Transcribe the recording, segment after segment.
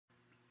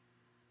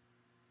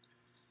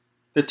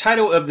The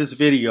title of this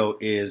video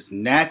is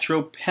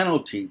Natural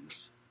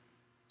Penalties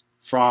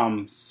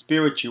from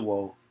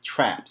Spiritual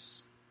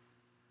Traps.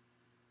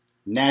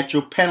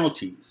 Natural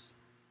penalties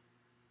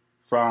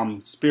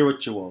from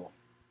spiritual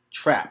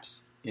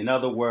traps. In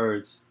other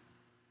words,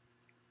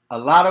 a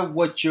lot of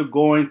what you're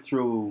going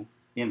through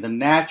in the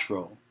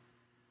natural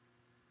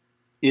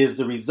is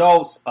the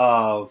results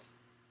of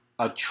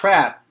a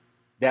trap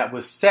that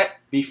was set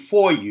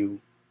before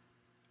you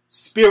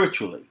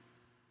spiritually.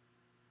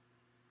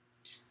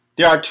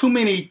 There are too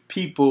many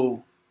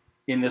people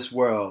in this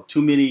world,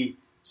 too many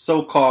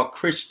so-called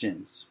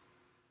Christians,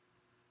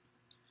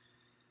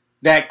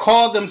 that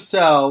call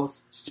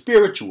themselves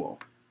spiritual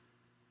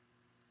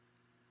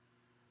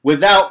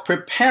without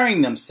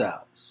preparing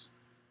themselves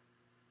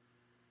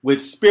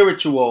with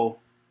spiritual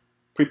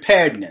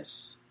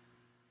preparedness.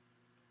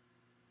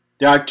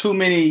 There are too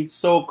many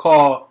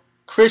so-called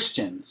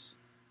Christians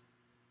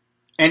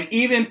and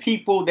even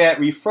people that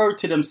refer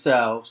to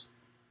themselves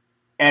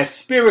as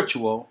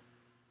spiritual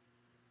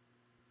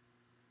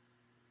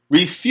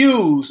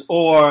refuse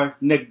or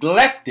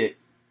neglected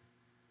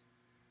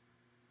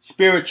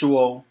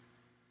spiritual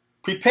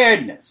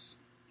preparedness.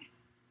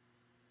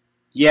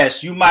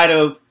 Yes, you might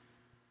have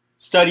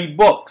studied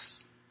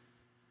books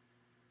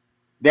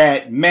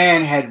that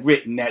man had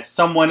written, that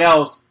someone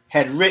else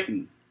had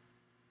written.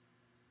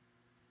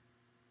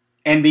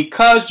 And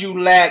because you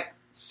lack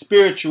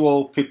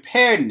spiritual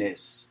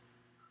preparedness,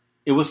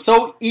 it was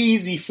so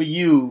easy for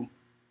you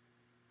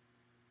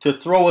to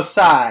throw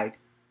aside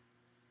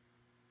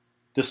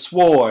the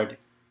sword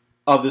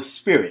of the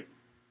Spirit,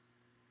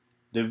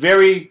 the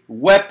very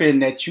weapon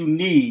that you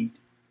need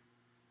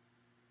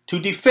to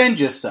defend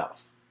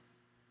yourself.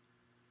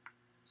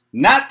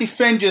 Not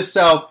defend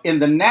yourself in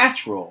the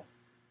natural,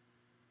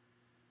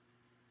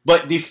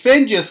 but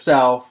defend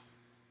yourself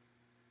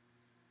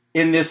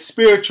in this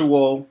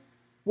spiritual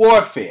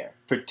warfare,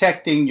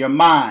 protecting your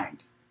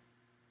mind,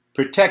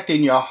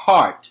 protecting your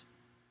heart,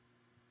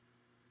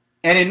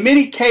 and in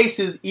many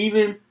cases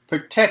even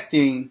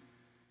protecting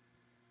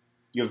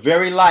your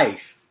very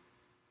life.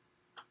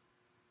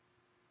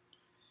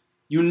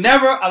 You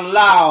never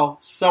allow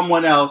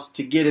someone else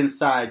to get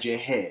inside your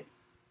head.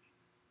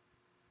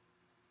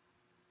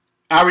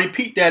 I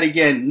repeat that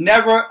again.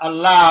 Never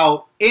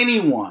allow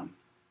anyone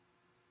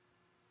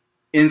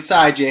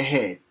inside your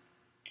head.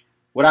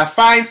 What I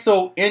find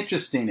so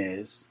interesting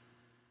is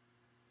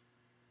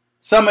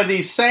some of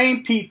these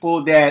same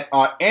people that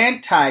are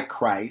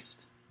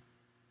anti-Christ,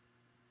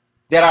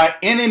 that are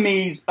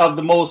enemies of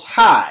the Most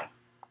High,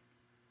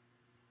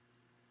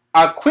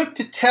 are quick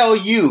to tell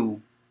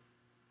you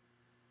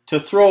to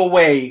throw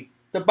away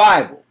the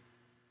Bible.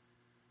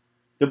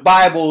 The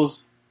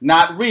Bible's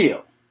not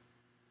real.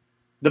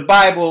 The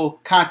Bible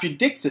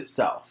contradicts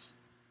itself.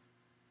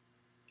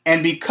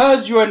 And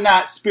because you're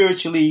not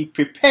spiritually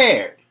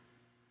prepared,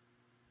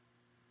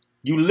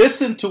 you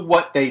listen to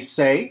what they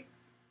say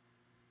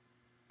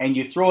and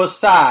you throw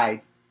aside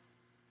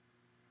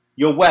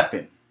your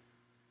weapon.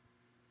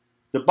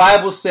 The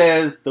Bible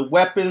says the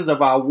weapons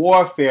of our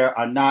warfare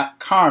are not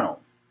carnal.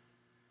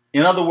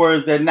 In other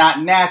words, they're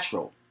not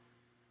natural,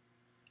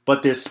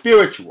 but they're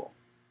spiritual.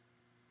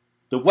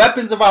 The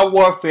weapons of our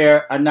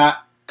warfare are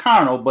not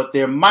carnal, but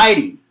they're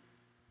mighty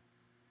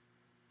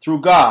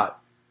through God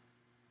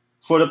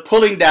for the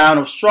pulling down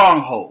of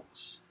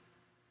strongholds.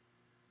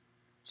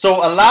 So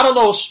a lot of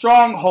those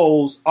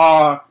strongholds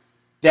are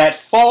that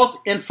false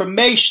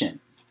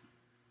information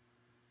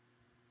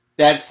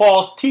that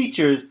false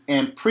teachers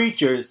and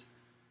preachers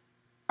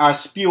are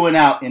spewing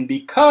out. And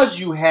because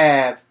you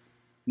have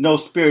no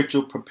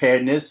spiritual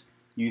preparedness,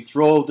 you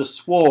throw the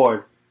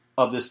sword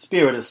of the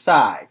Spirit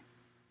aside.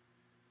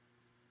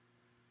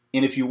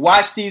 And if you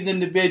watch these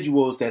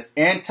individuals that's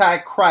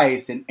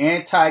anti-Christ and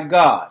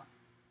anti-God,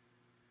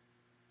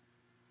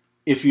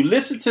 if you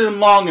listen to them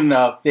long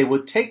enough, they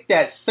will take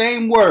that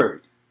same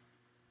word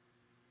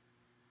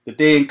that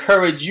they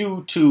encourage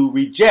you to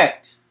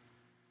reject,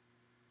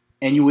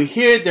 and you will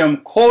hear them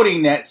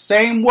quoting that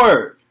same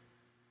word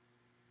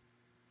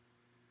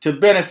to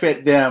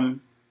benefit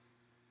them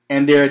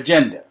and their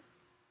agenda.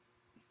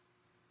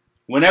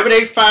 Whenever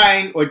they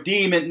find or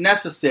deem it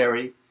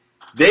necessary,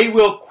 they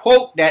will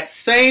quote that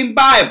same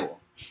Bible.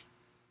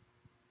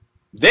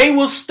 They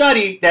will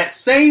study that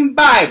same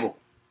Bible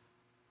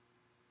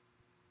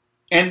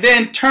and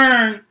then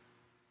turn,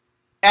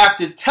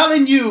 after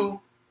telling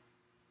you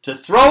to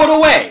throw it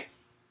away,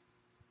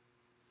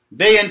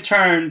 they in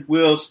turn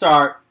will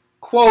start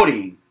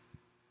quoting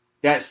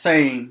that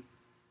same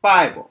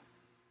Bible.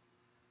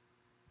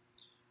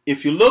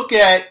 If you look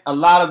at a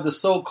lot of the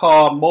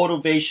so-called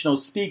motivational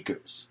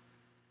speakers,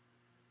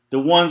 the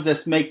ones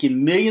that's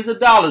making millions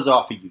of dollars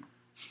off of you,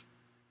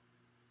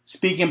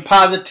 speaking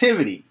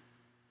positivity,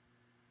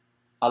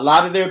 a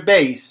lot of their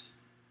base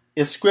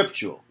is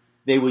scriptural.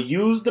 They will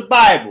use the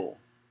Bible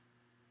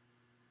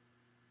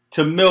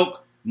to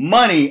milk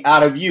money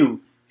out of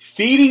you,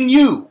 feeding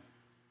you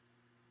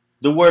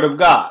the Word of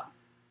God.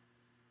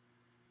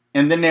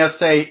 And then they'll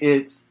say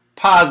it's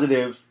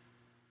positive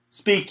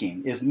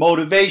speaking, it's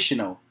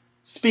motivational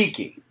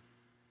speaking.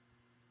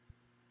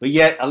 But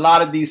yet a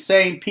lot of these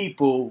same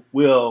people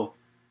will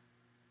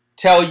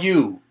tell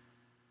you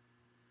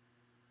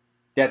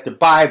that the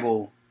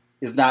Bible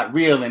is not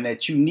real and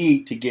that you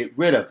need to get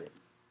rid of it.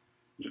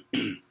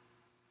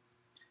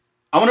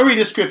 I want to read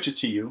a scripture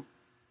to you,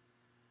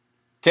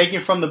 taken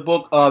from the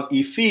book of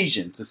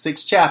Ephesians, the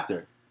 6th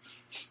chapter,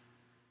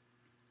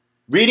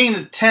 reading the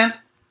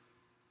 10th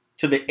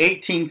to the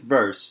 18th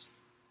verse,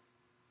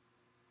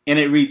 and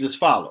it reads as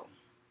follows.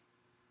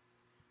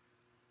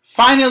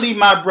 Finally,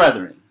 my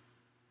brethren,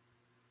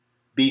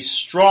 be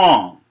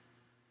strong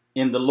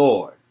in the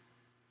Lord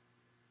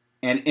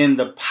and in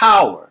the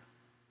power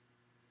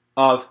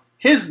of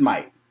his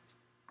might.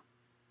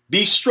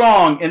 Be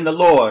strong in the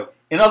Lord.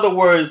 In other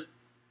words,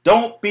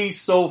 don't be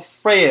so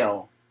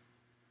frail,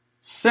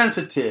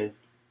 sensitive,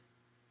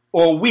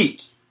 or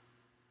weak.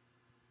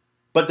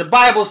 But the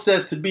Bible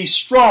says to be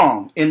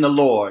strong in the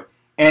Lord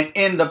and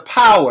in the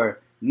power,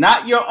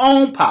 not your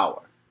own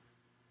power,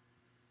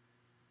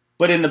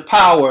 but in the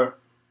power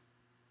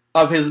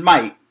of his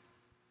might.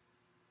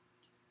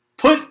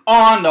 Put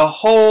on the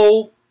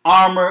whole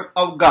armor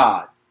of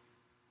God.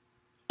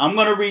 I'm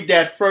going to read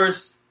that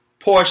first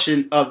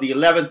portion of the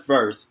 11th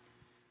verse.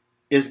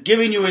 It's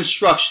giving you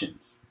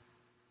instructions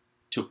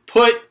to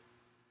put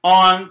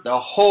on the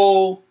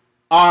whole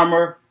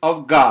armor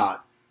of God.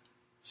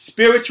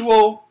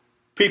 Spiritual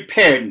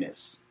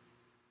preparedness.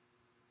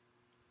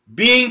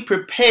 Being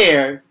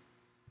prepared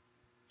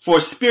for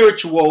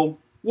spiritual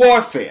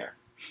warfare.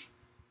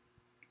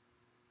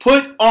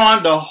 Put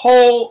on the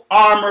whole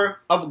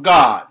armor of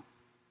God,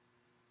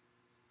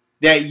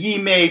 that ye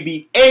may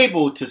be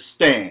able to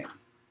stand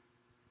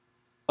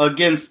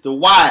against the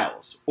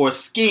wiles or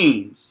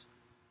schemes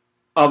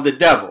of the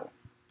devil.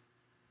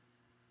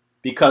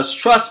 Because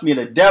trust me,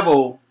 the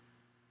devil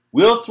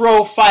will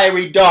throw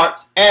fiery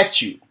darts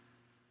at you.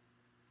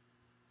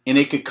 And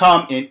it could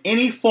come in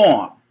any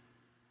form.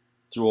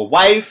 Through a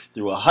wife,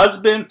 through a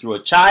husband, through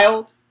a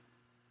child,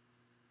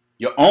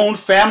 your own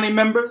family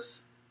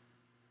members,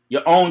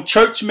 your own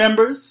church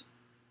members,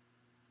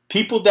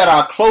 people that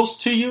are close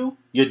to you,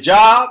 your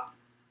job.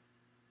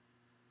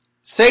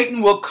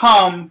 Satan will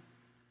come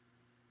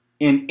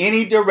in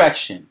any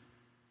direction,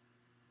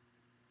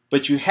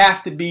 but you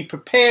have to be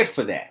prepared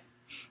for that.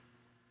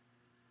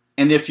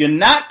 And if you're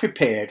not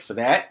prepared for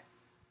that,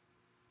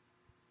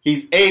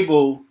 he's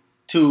able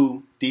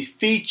to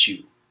defeat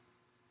you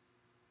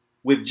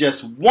with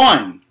just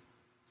one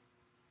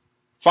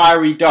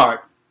fiery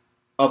dart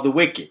of the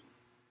wicked.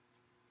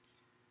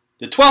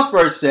 The 12th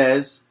verse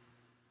says,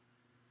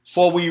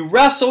 for we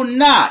wrestle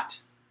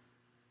not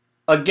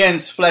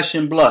against flesh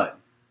and blood.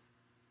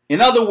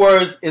 In other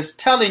words, it's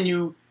telling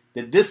you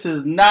that this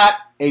is not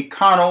a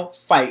carnal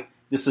fight.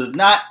 This is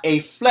not a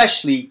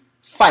fleshly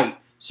fight.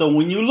 So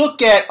when you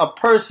look at a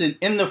person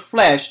in the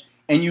flesh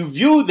and you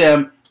view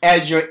them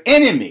as your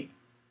enemy,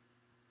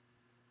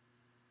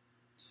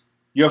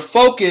 your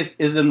focus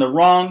is in the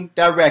wrong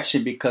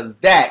direction, because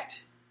that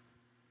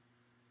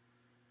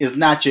is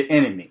not your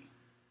enemy.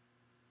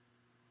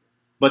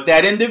 But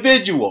that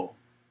individual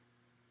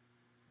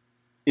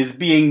is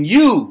being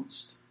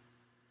used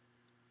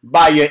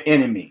by your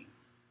enemy.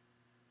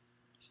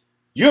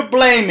 You're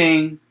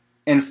blaming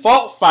and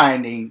fault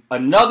finding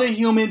another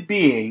human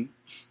being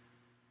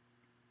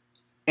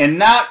and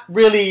not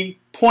really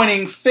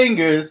pointing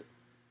fingers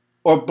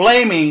or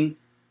blaming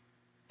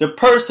the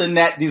person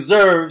that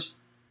deserves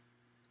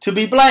to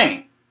be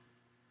blamed.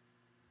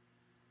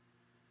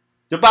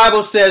 The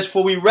Bible says,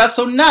 for we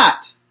wrestle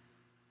not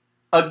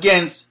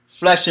against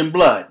flesh and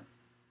blood,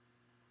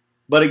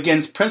 but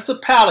against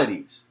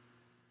principalities,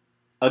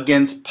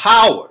 against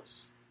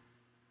powers,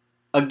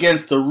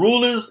 against the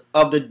rulers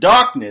of the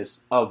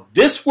darkness of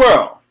this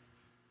world.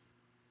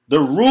 The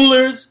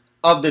rulers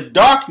of the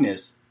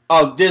darkness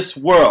of this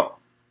world.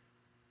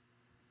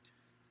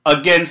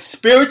 Against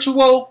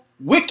spiritual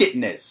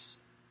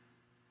wickedness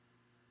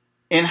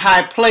in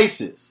high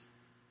places.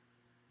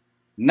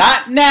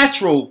 Not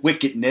natural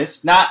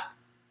wickedness, not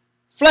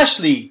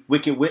fleshly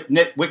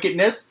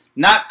wickedness,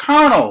 not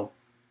carnal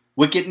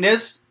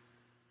wickedness,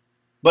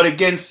 but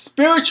against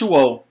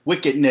spiritual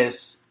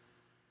wickedness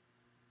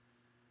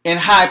in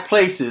high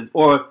places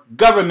or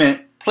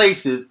government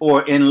places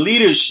or in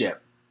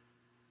leadership.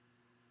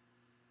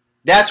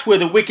 That's where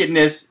the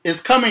wickedness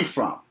is coming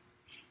from.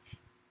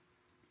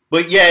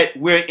 But yet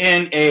we're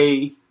in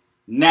a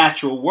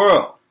natural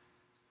world.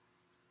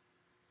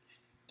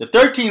 The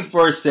 13th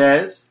verse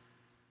says,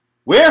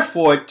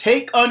 wherefore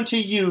take unto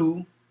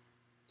you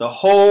the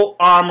whole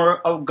armor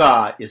of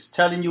God. It's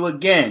telling you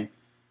again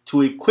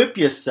to equip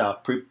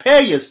yourself,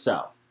 prepare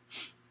yourself,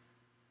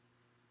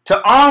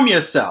 to arm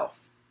yourself.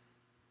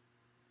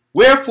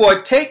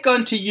 Wherefore take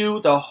unto you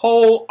the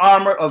whole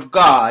armor of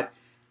God,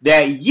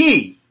 that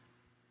ye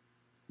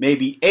may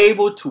be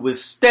able to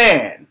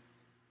withstand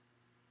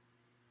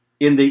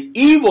in the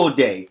evil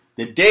day,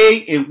 the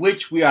day in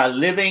which we are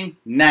living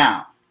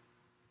now.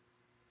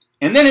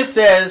 And then it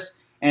says,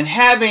 and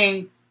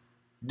having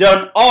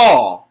done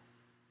all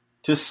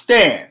to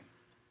stand.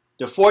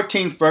 The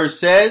 14th verse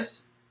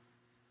says,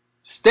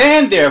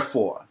 stand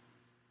therefore,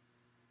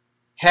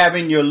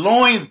 having your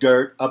loins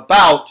girt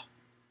about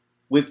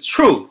with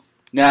truth.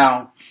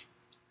 Now,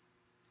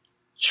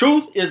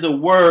 truth is a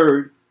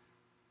word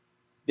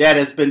that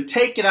has been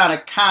taken out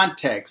of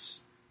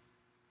context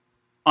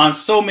on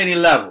so many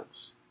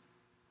levels.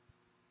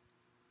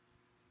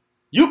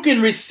 You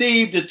can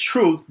receive the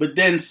truth, but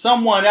then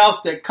someone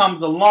else that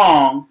comes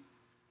along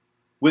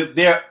with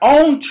their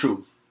own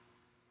truth,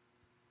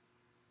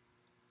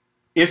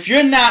 if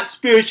you're not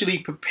spiritually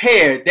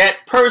prepared,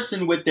 that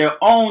person with their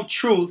own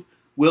truth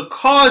will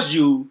cause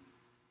you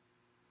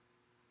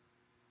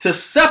to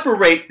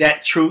separate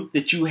that truth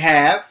that you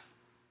have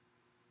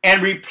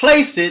and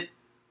replace it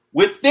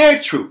with their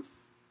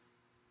truth.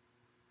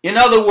 In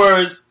other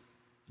words,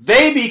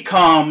 they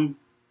become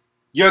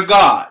your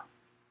God,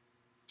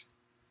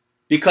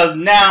 because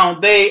now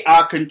they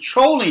are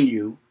controlling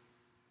you,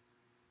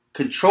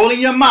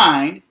 controlling your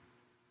mind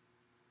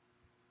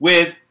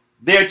with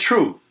their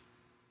truth.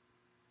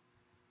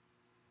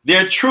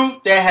 Their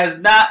truth that has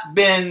not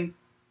been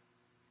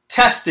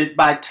tested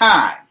by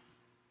time.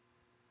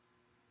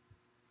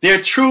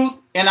 Their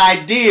truth and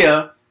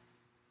idea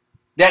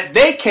that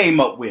they came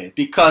up with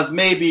because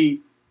maybe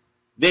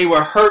they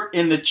were hurt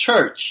in the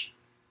church,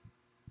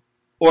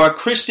 or a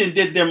Christian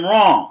did them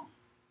wrong,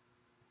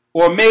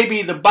 or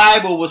maybe the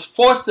Bible was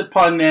forced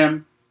upon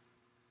them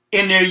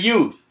in their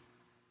youth.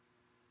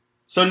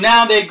 So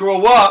now they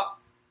grow up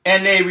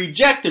and they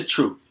reject the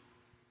truth.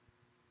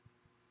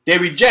 They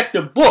reject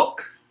the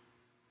book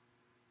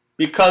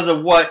because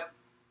of what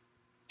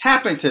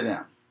happened to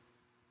them.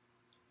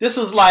 This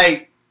is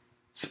like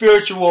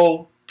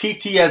spiritual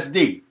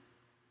PTSD.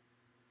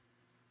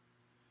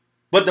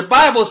 But the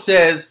Bible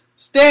says,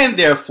 stand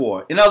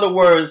therefore. In other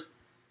words,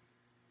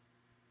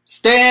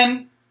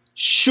 stand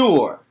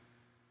sure.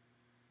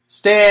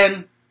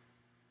 Stand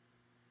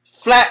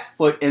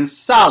flat-foot and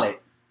solid.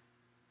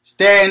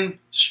 Stand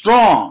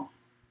strong.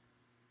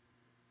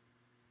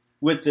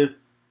 With the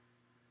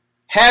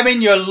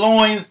having your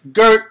loins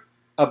girt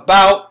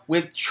about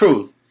with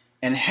truth,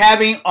 and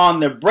having on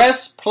the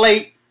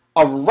breastplate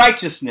of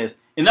righteousness.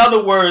 In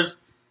other words,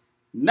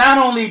 not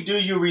only do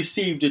you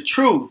receive the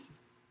truth,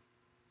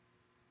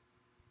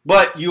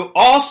 but you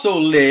also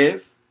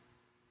live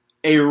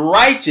a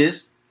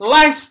righteous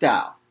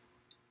lifestyle.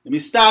 Let me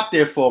stop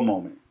there for a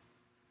moment.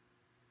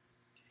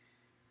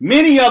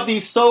 Many of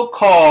these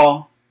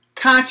so-called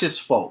conscious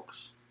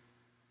folks,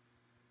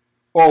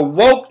 or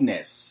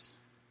wokeness,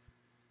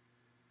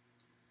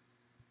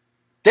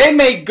 they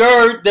may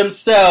gird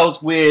themselves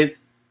with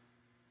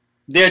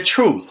their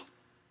truth.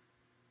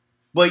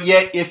 But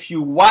yet if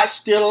you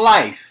watch their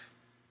life,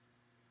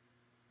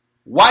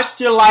 watch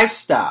their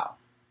lifestyle,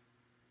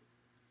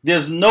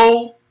 there's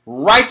no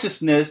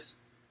righteousness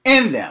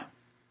in them.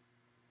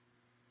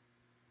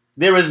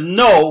 There is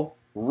no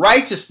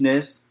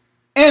righteousness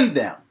in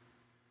them.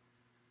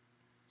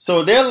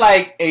 So they're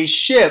like a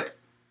ship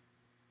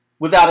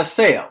without a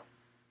sail.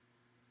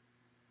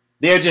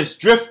 They're just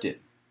drifting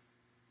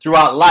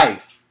throughout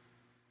life,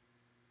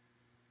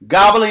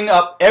 gobbling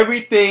up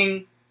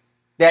everything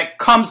that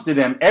comes to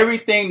them,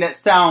 everything that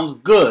sounds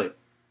good.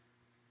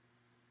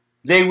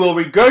 They will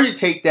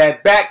regurgitate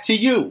that back to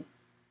you.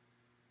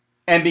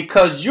 And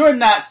because you're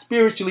not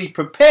spiritually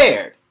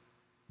prepared,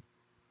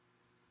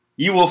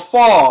 you will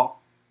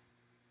fall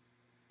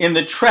in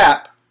the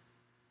trap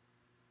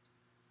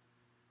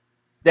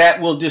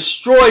that will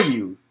destroy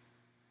you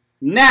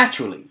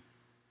naturally.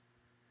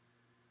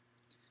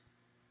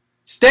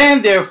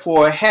 Stand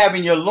therefore,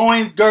 having your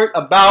loins girt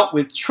about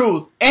with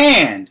truth,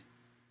 and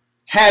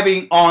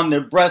having on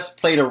the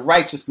breastplate of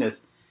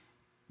righteousness.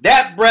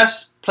 That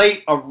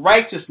breastplate of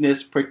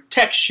righteousness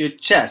protects your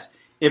chest.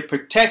 It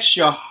protects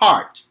your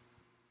heart.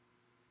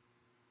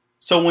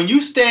 So when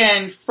you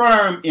stand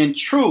firm in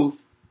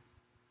truth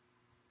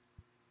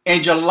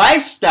and your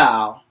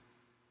lifestyle,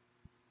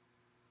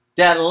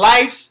 that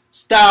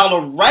lifestyle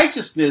of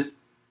righteousness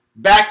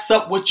backs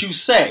up what you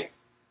say.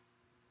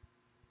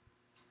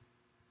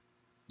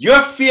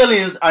 Your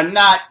feelings are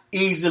not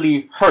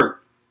easily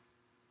hurt.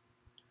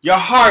 Your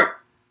heart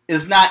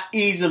is not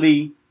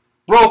easily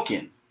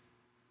broken.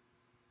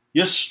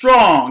 You're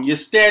strong. You're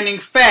standing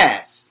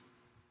fast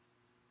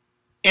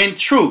in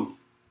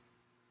truth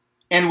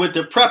and with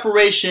the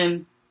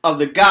preparation of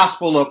the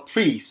gospel of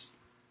peace.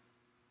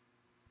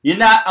 You're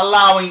not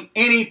allowing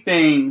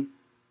anything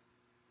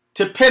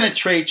to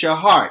penetrate your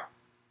heart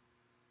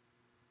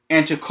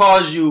and to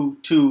cause you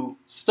to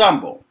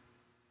stumble.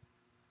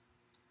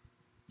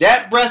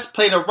 That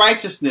breastplate of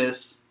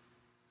righteousness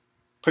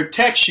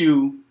protects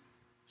you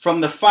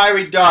from the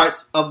fiery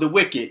darts of the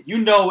wicked. You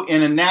know,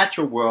 in a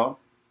natural world,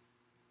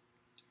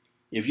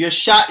 if you're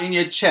shot in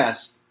your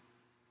chest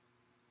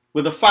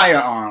with a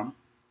firearm,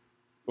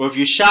 or if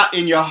you're shot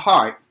in your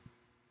heart,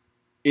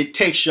 it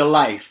takes your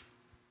life.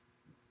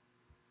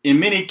 In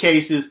many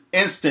cases,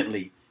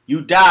 instantly. You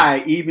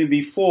die even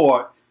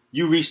before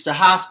you reach the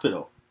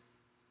hospital.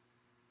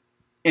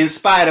 In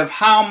spite of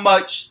how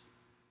much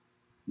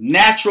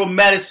natural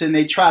medicine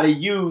they try to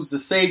use to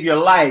save your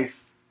life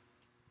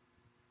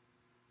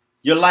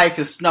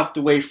is snuffed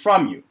away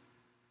from you.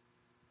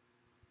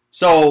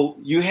 So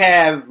you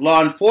have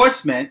law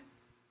enforcement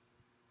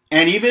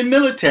and even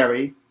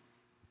military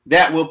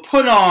that will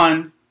put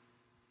on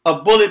a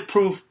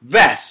bulletproof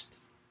vest.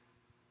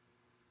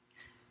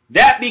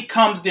 That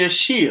becomes their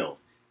shield.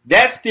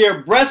 That's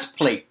their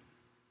breastplate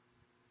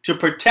to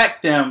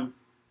protect them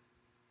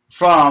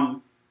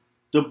from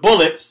the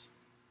bullets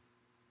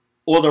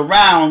or the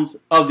rounds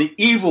of the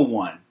evil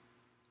one.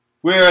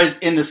 Whereas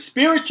in the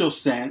spiritual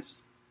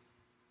sense,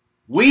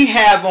 we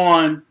have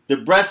on the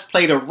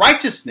breastplate of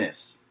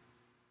righteousness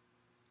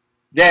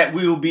that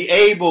we will be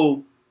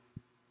able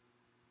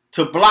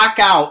to block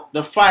out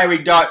the fiery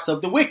darts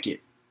of the wicked.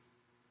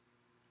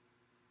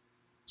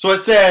 So it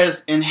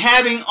says, in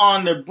having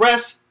on the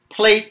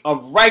breastplate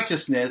of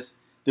righteousness,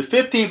 the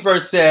 15th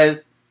verse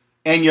says,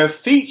 and your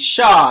feet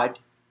shod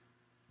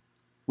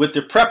with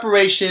the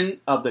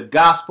preparation of the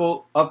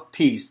gospel of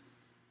peace.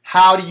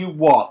 How do you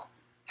walk?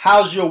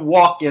 How's your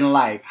walk in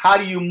life? How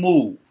do you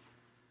move?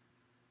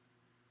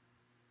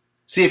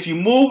 See, if you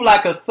move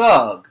like a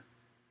thug,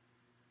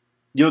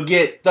 you'll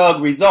get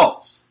thug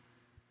results.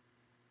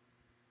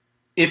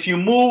 If you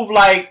move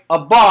like a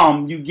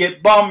bum, you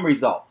get bum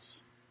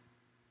results.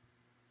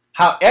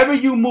 However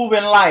you move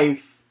in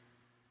life,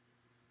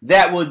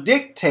 that will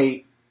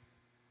dictate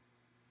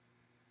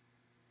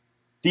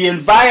the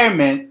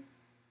environment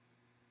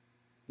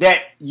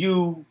that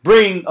you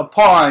bring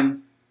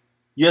upon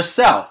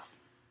yourself.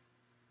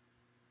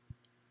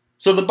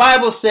 So the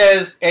Bible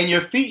says, and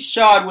your feet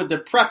shod with the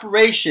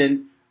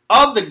preparation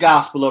of the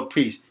gospel of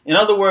peace. In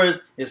other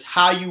words, it's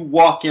how you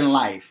walk in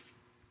life.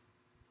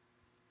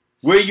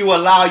 Where you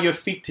allow your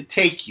feet to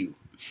take you.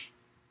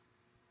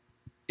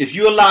 If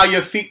you allow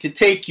your feet to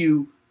take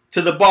you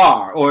to the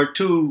bar or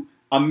to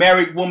a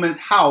married woman's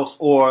house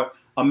or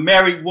a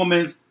married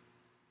woman's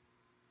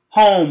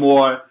home,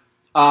 or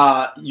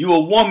you're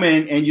a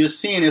woman and you're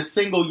seeing a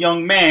single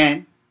young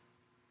man,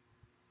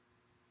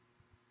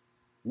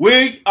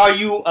 where are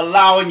you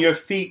allowing your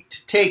feet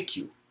to take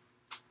you?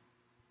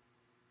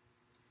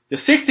 The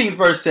 16th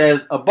verse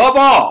says, above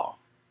all,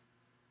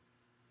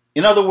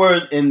 in other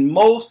words, and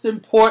most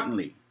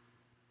importantly,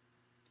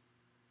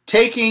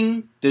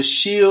 taking the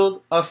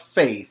shield of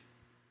faith,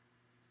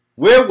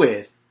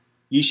 wherewith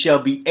ye shall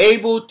be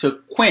able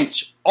to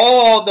quench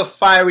all the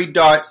fiery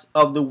darts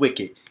of the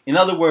wicked. In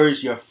other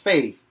words, your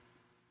faith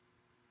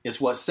is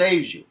what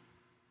saves you.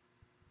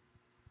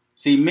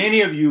 See,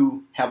 many of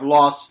you have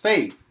lost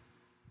faith.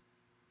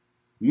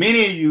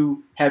 Many of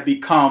you have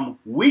become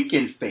weak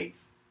in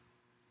faith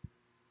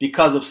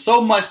because of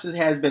so much that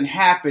has been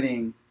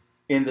happening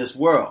in this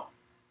world.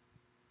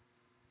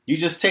 You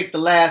just take the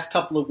last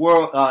couple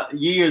of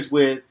years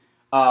with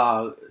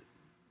the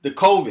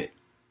COVID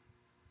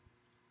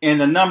and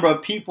the number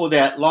of people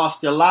that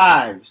lost their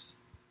lives.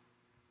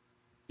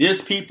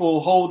 There's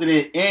people holding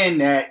it in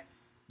that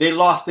they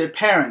lost their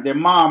parent, their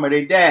mom, or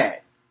their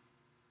dad.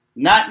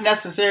 Not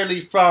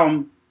necessarily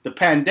from the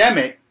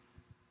pandemic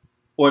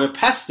or the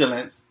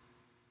pestilence,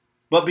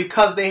 but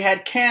because they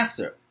had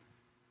cancer,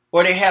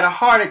 or they had a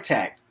heart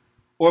attack,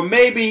 or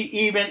maybe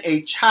even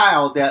a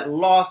child that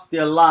lost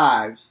their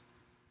lives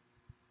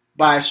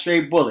by a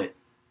stray bullet.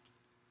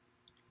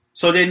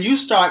 So then you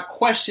start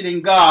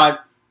questioning God,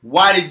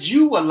 why did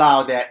you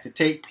allow that to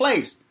take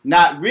place?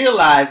 Not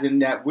realizing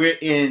that we're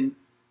in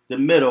the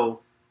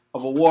middle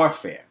of a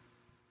warfare,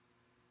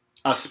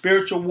 a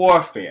spiritual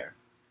warfare,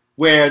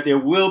 where there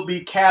will be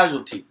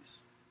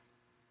casualties.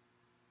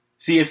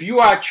 See, if you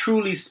are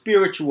truly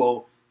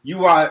spiritual,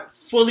 you are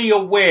fully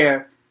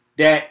aware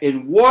that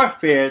in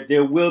warfare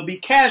there will be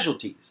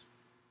casualties.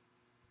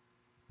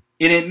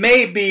 And it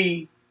may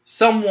be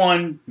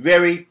someone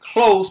very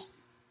close,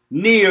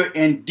 near,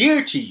 and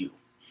dear to you.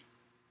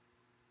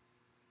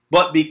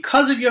 But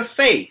because of your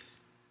faith,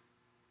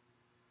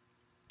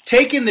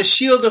 taking the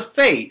shield of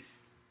faith,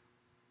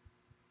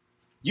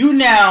 you're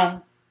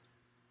now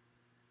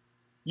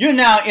in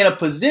a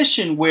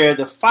position where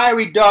the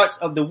fiery darts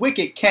of the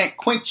wicked can't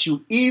quench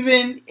you,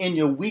 even in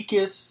your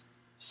weakest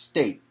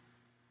state.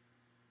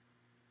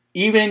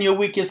 Even in your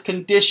weakest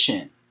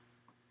condition,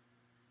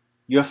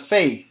 your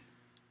faith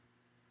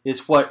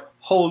is what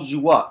holds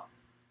you up.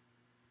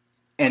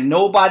 And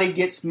nobody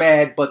gets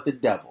mad but the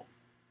devil.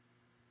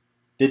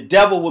 The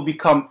devil will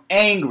become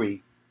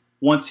angry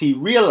once he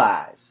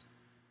realizes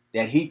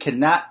that he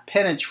cannot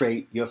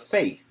penetrate your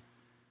faith.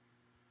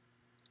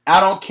 I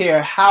don't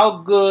care how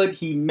good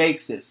he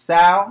makes it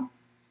sound.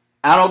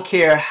 I don't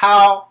care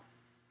how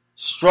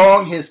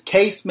strong his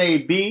case may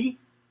be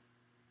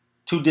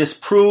to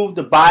disprove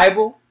the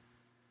Bible,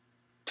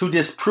 to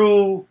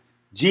disprove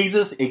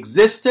Jesus'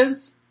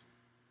 existence,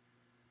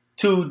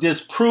 to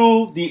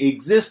disprove the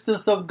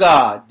existence of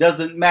God.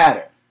 Doesn't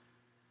matter.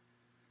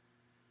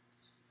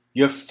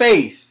 Your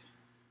faith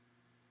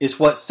is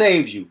what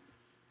saves you.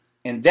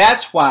 And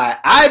that's why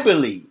I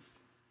believe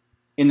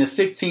in the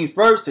 16th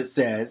verse it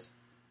says,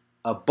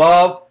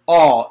 above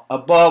all,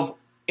 above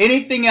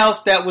anything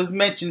else that was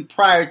mentioned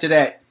prior to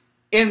that,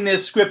 in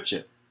this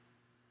scripture.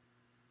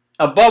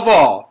 Above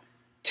all,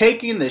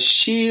 taking the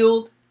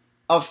shield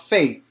of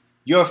faith.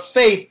 Your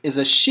faith is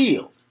a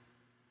shield.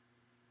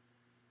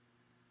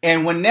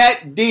 And when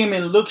that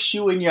demon looks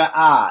you in your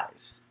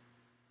eyes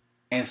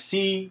and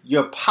see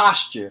your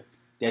posture,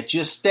 that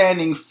you're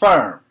standing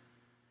firm,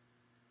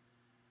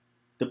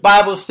 the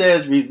Bible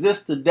says,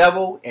 resist the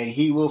devil and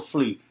he will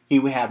flee. He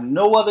will have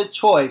no other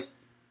choice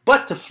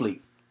but to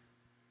flee.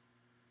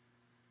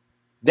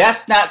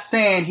 That's not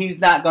saying he's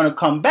not going to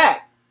come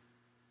back.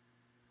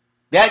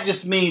 That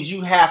just means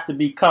you have to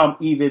become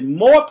even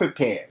more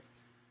prepared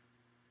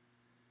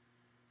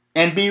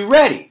and be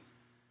ready.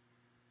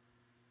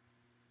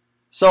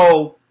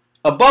 So,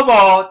 above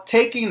all,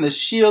 taking the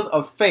shield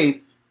of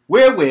faith,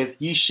 wherewith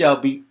ye shall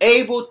be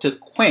able to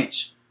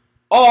quench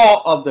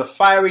all of the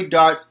fiery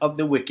darts of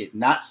the wicked.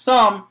 Not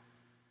some,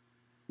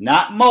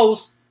 not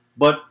most,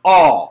 but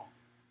all.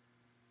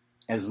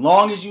 As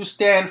long as you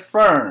stand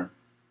firm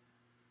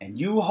and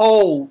you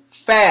hold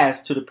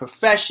fast to the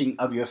profession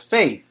of your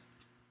faith,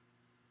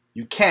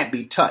 you can't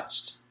be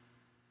touched.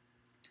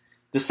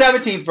 The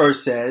 17th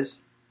verse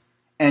says,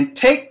 and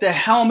take the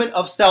helmet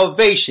of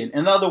salvation.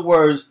 In other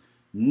words,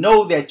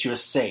 know that you're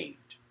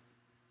saved.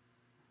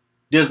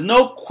 There's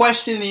no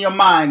question in your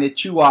mind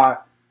that you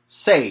are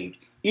saved.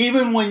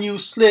 Even when you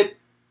slip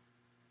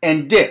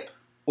and dip,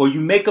 or you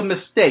make a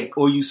mistake,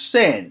 or you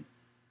sin,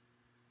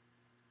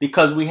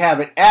 because we have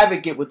an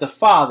advocate with the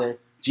Father,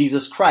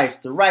 Jesus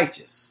Christ the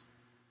righteous.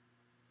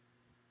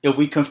 If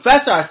we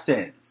confess our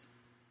sins,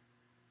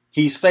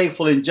 he's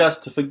faithful and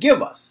just to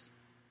forgive us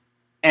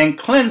and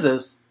cleanse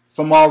us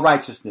from all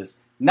righteousness.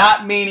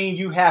 Not meaning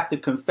you have to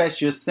confess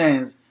your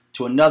sins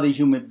to another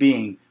human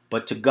being,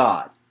 but to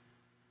God.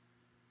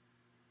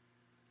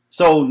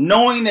 So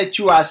knowing that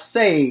you are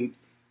saved,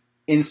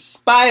 in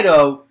spite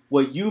of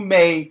what you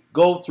may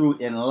go through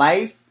in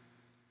life,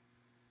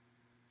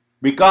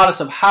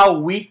 regardless of how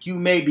weak you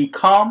may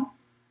become,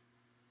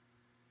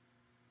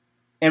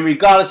 and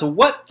regardless of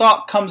what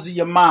thought comes to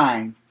your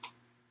mind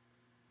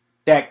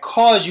that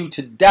cause you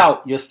to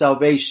doubt your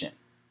salvation,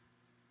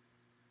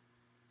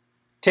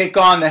 take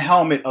on the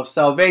helmet of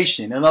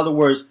salvation. In other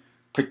words,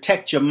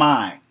 protect your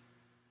mind.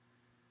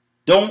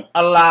 Don't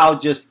allow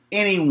just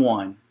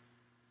anyone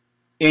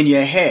in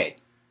your head.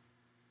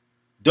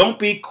 Don't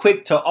be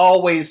quick to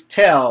always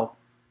tell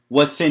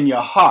what's in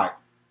your heart,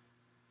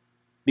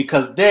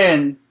 because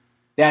then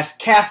that's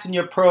casting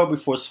your pearl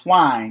before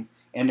swine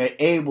and they're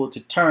able to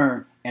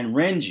turn and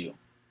rend you.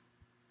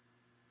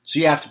 So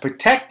you have to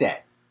protect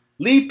that.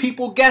 Leave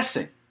people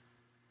guessing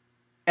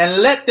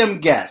and let them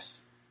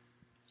guess.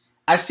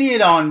 I see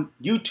it on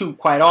YouTube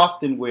quite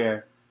often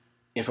where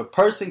if a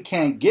person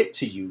can't get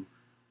to you,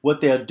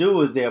 what they'll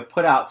do is they'll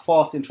put out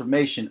false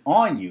information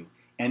on you,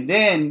 and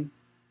then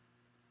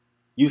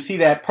you see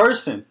that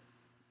person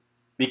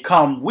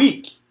become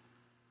weak,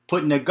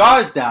 putting their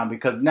guards down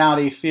because now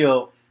they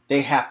feel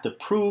they have to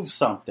prove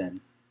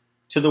something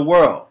to the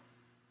world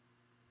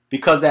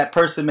because that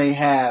person may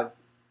have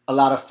a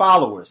lot of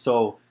followers.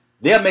 So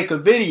they'll make a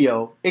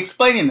video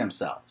explaining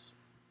themselves.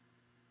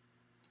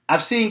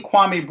 I've seen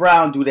Kwame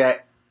Brown do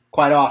that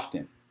quite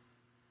often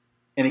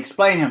and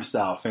explain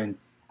himself. And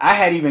I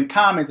had even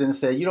commented and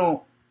said, you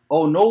don't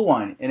owe no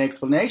one an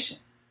explanation.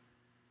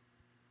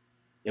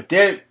 If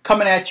they're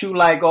coming at you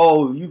like,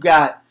 oh, you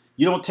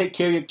don't take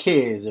care of your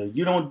kids, or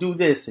you don't do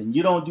this and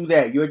you don't do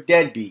that, you're a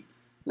deadbeat,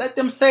 let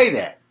them say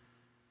that.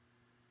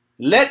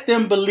 Let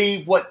them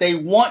believe what they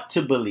want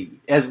to believe,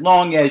 as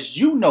long as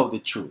you know the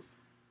truth.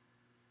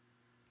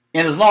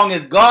 And as long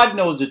as God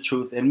knows the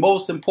truth, and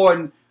most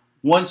important,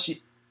 once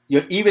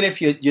even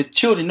if your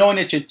children, knowing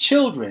that your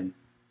children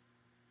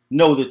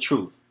know the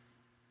truth.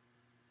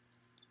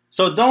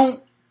 So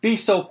don't be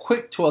so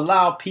quick to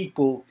allow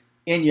people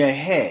in your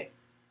head.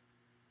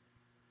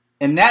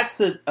 And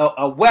that's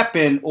a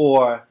weapon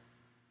or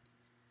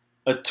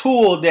a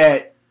tool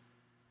that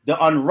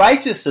the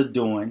unrighteous are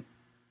doing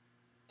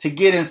to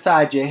get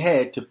inside your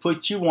head, to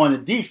put you on a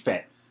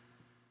defense.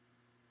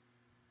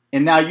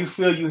 And now you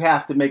feel you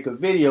have to make a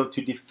video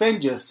to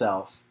defend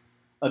yourself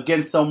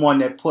against someone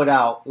that put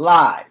out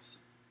lies.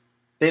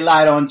 They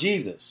lied on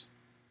Jesus.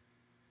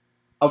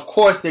 Of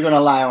course they're going to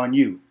lie on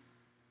you.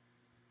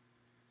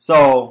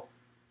 So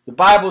the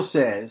Bible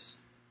says,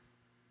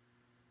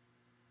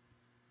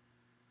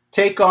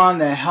 take on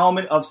the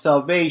helmet of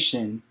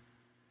salvation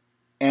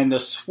and the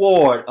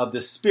sword of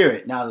the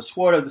Spirit. Now the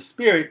sword of the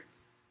Spirit,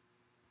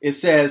 it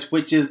says,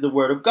 which is the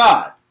word of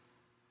God.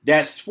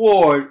 That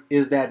sword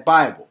is that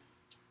Bible.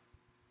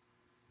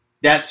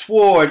 That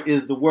sword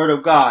is the word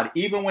of God.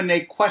 Even when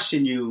they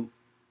question you,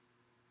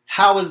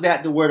 how is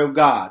that the word of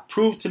God?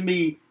 Prove to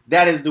me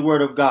that is the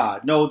word of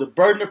God. No, the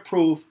burden of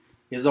proof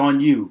is on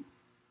you.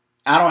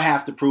 I don't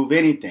have to prove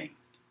anything.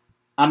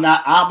 I'm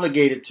not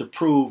obligated to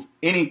prove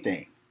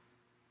anything.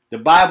 The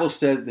Bible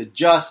says the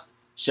just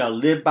shall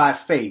live by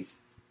faith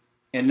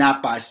and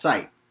not by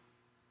sight.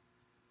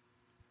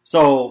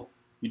 So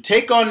you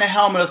take on the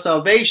helmet of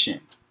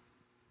salvation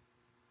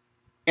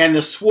and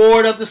the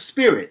sword of the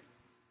Spirit,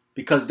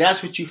 because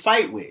that's what you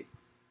fight with.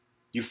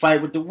 You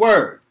fight with the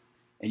word.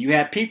 And you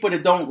have people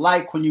that don't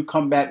like when you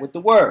come back with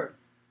the word.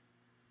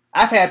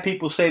 I've had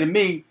people say to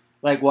me,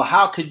 like, well,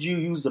 how could you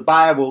use the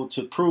Bible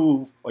to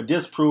prove or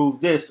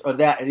disprove this or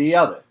that or the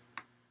other?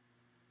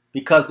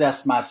 Because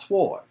that's my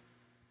sword.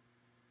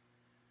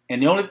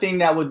 And the only thing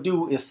that would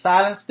do is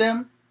silence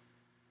them,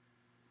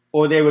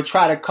 or they would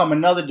try to come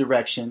another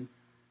direction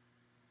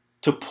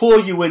to pull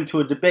you into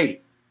a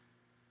debate,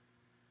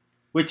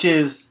 which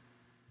is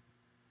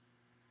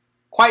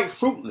quite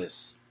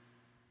fruitless.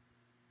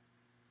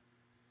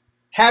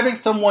 Having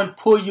someone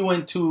pull you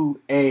into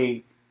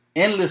a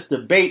endless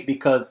debate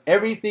because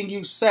everything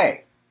you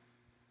say,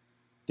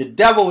 the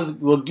devil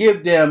will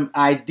give them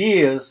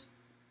ideas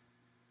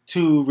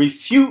to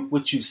refute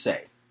what you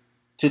say,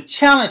 to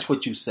challenge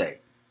what you say.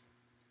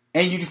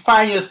 And you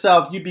find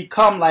yourself, you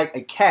become like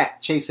a cat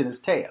chasing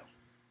his tail.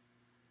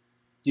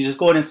 You're just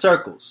going in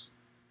circles.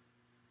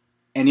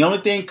 And the only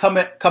thing come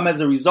as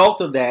a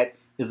result of that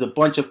is a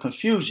bunch of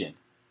confusion.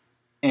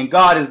 And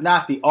God is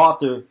not the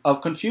author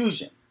of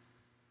confusion.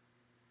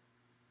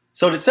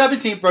 So the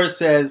 17th verse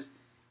says,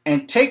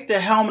 and take the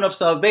helmet of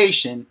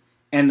salvation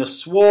and the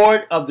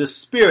sword of the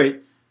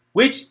Spirit,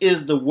 which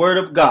is the word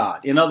of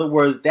God. In other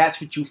words,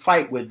 that's what you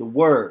fight with, the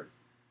word.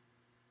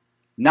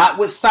 Not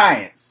with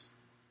science.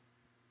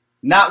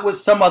 Not what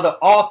some other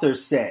author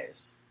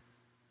says.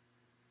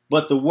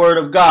 But the word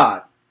of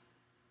God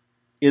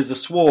is the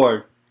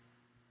sword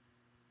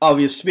of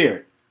your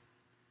spirit.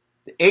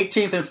 The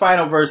 18th and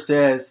final verse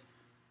says,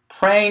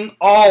 praying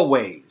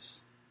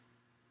always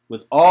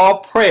with all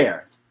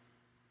prayer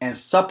and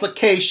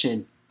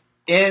supplication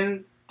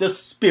in the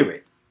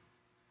Spirit.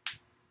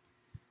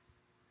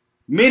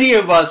 Many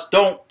of us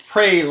don't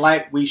pray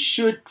like we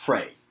should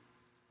pray.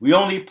 We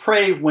only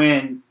pray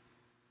when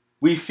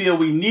we feel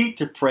we need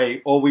to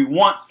pray, or we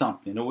want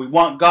something, or we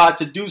want God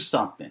to do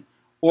something,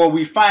 or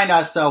we find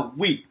ourselves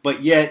weak,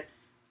 but yet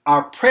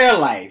our prayer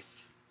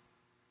life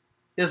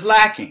is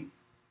lacking.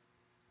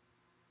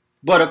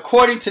 But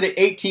according to the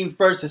 18th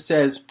verse, it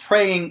says,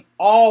 praying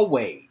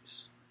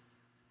always.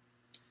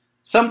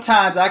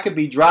 Sometimes I could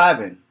be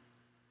driving,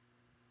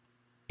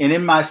 and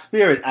in my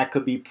spirit, I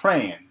could be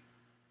praying.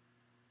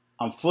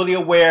 I'm fully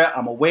aware,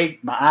 I'm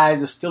awake, my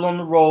eyes are still on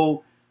the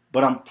road,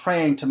 but I'm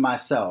praying to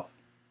myself.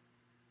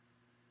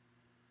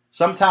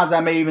 Sometimes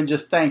I may even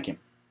just thank him.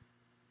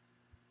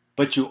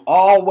 But you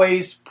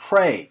always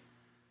pray.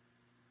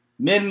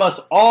 Men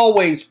must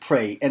always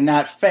pray and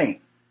not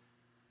faint.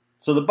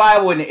 So the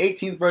Bible in the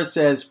 18th verse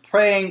says,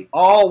 praying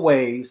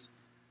always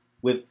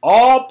with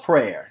all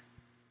prayer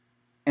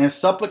and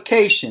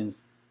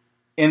supplications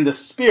in the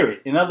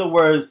Spirit. In other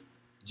words,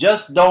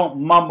 just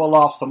don't mumble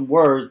off some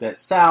words that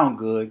sound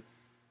good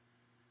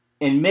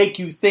and make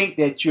you think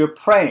that you're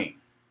praying.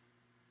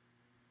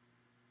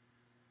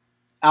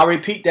 I'll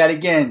repeat that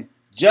again.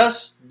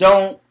 Just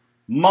don't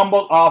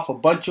mumble off a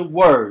bunch of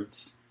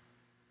words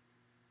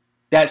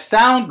that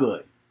sound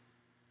good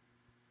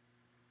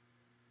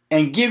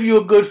and give you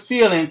a good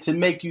feeling to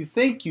make you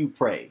think you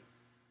pray,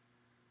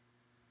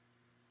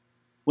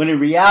 when in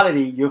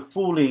reality you're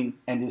fooling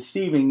and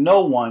deceiving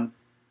no one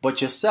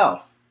but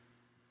yourself.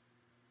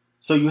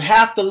 So you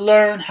have to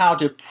learn how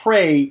to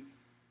pray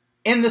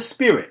in the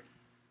Spirit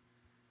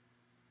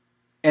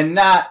and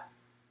not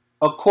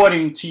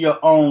according to your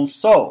own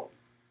soul.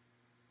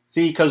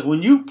 See, because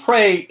when you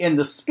pray in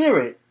the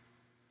Spirit,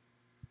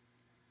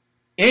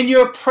 in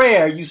your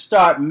prayer, you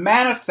start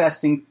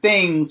manifesting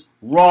things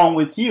wrong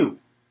with you.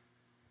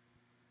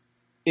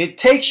 It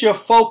takes your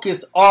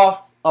focus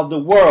off of the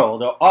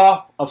world or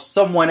off of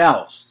someone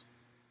else.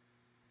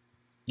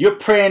 You're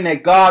praying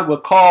that God will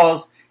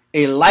cause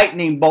a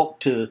lightning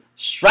bolt to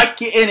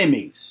strike your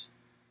enemies.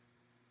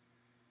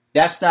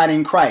 That's not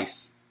in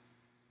Christ.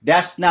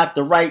 That's not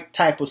the right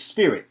type of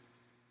spirit.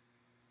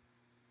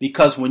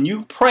 Because when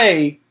you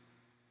pray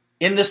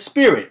in the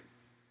Spirit,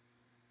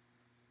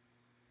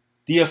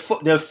 the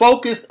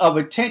focus of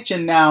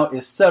attention now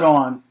is set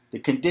on the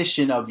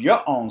condition of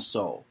your own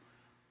soul.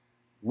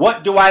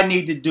 What do I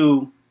need to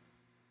do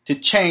to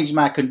change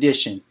my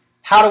condition?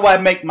 How do I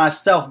make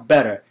myself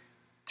better?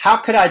 How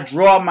could I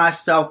draw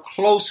myself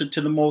closer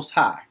to the Most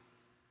High?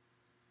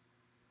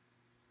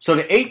 So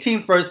the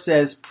 18th verse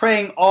says,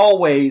 praying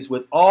always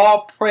with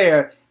all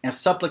prayer and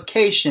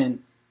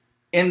supplication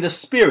in the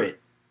Spirit,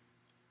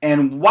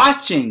 and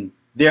watching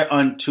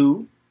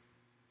thereunto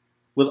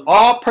with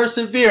all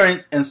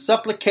perseverance and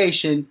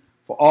supplication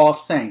for all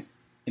saints.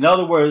 In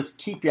other words,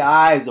 keep your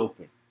eyes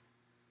open.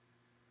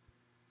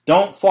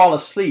 Don't fall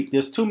asleep.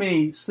 There's too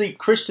many sleep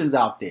Christians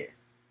out there.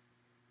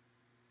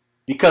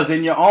 Because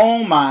in your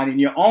own mind, in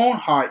your own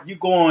heart, you're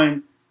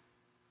going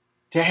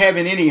to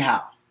heaven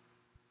anyhow.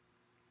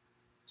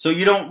 So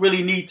you don't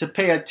really need to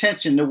pay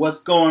attention to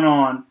what's going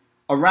on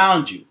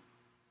around you.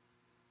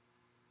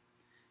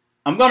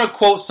 I'm going to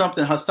quote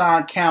something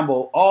Hassan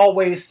Campbell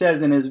always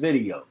says in his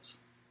videos.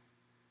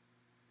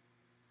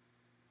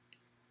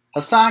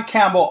 Hassan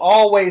Campbell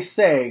always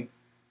say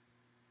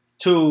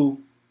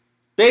to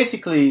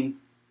basically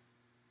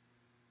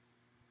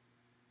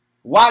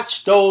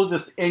watch those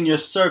that's in your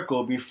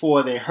circle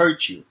before they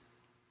hurt you.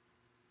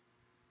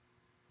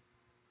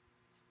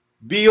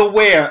 Be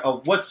aware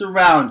of what's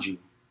around you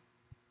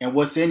and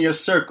what's in your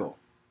circle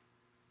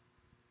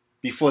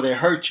before they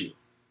hurt you.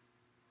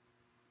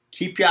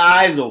 Keep your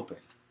eyes open.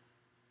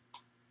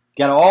 You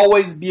gotta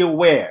always be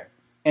aware.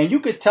 And you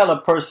could tell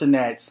a person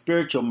that's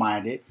spiritual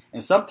minded,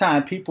 and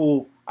sometimes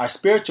people are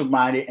spiritual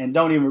minded and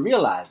don't even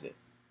realize it.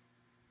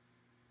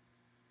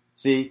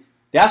 See,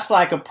 that's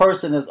like a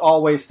person that's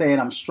always saying,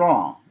 I'm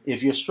strong.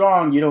 If you're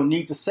strong, you don't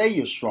need to say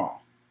you're strong.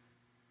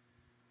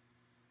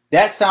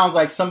 That sounds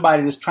like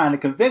somebody that's trying to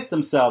convince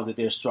themselves that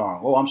they're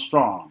strong. Oh, I'm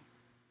strong.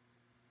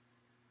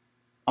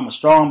 I'm a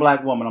strong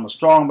black woman. I'm a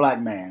strong black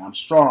man. I'm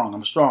strong.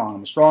 I'm strong.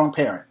 I'm a strong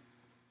parent.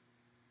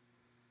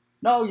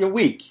 No, you're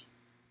weak.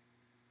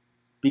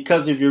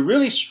 Because if you're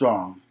really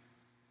strong,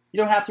 you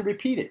don't have to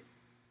repeat it.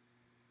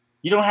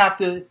 You don't have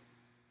to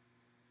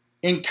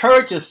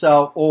encourage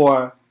yourself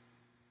or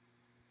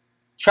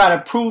try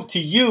to prove to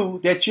you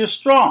that you're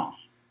strong.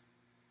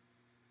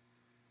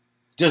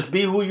 Just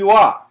be who you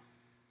are.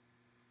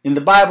 And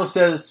the Bible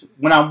says,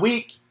 when I'm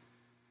weak,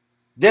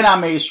 then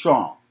I'm made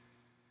strong.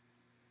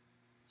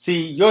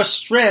 See, your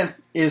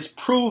strength is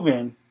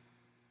proven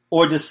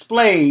or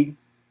displayed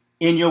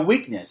in your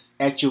weakness,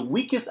 at your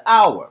weakest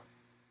hour.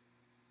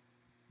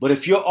 But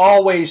if you're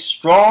always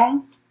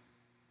strong,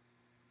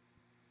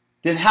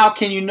 then how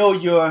can you know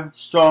you're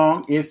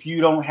strong if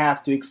you don't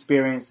have to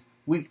experience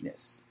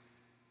weakness?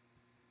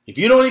 If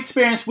you don't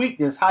experience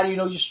weakness, how do you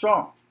know you're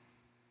strong?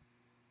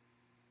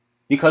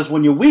 Because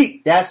when you're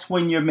weak, that's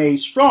when you're made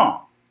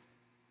strong.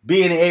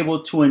 Being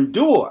able to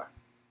endure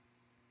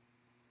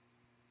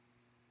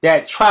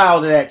that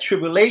trial, that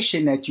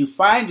tribulation that you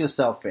find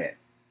yourself in.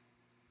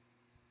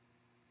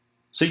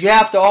 So you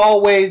have to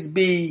always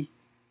be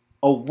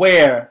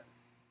aware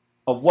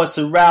of what's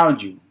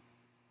around you.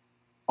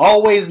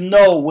 Always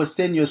know what's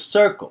in your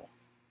circle.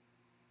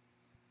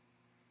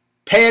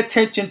 Pay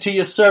attention to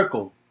your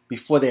circle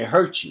before they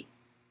hurt you.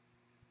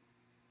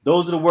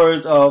 Those are the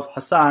words of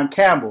Hassan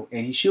Campbell,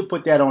 and he should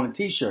put that on a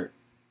t-shirt.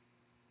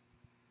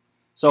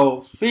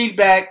 So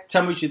feedback,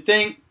 tell me what you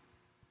think.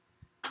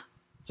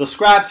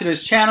 Subscribe to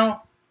this channel.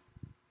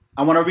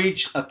 I want to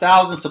reach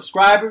 1,000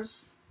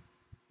 subscribers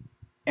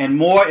and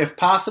more if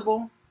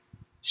possible.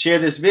 Share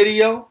this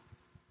video.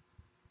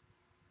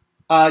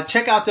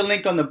 Check out the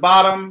link on the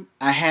bottom.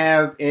 I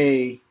have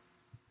a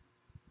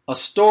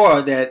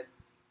store that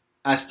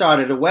I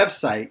started, a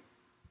website,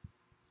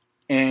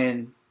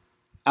 and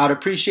I'd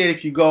appreciate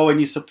if you go and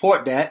you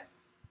support that.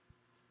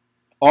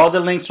 All the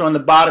links are on the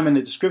bottom in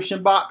the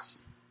description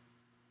box.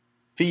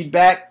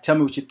 Feedback, tell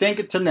me what you think.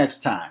 Until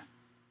next time,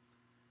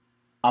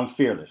 I'm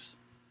fearless.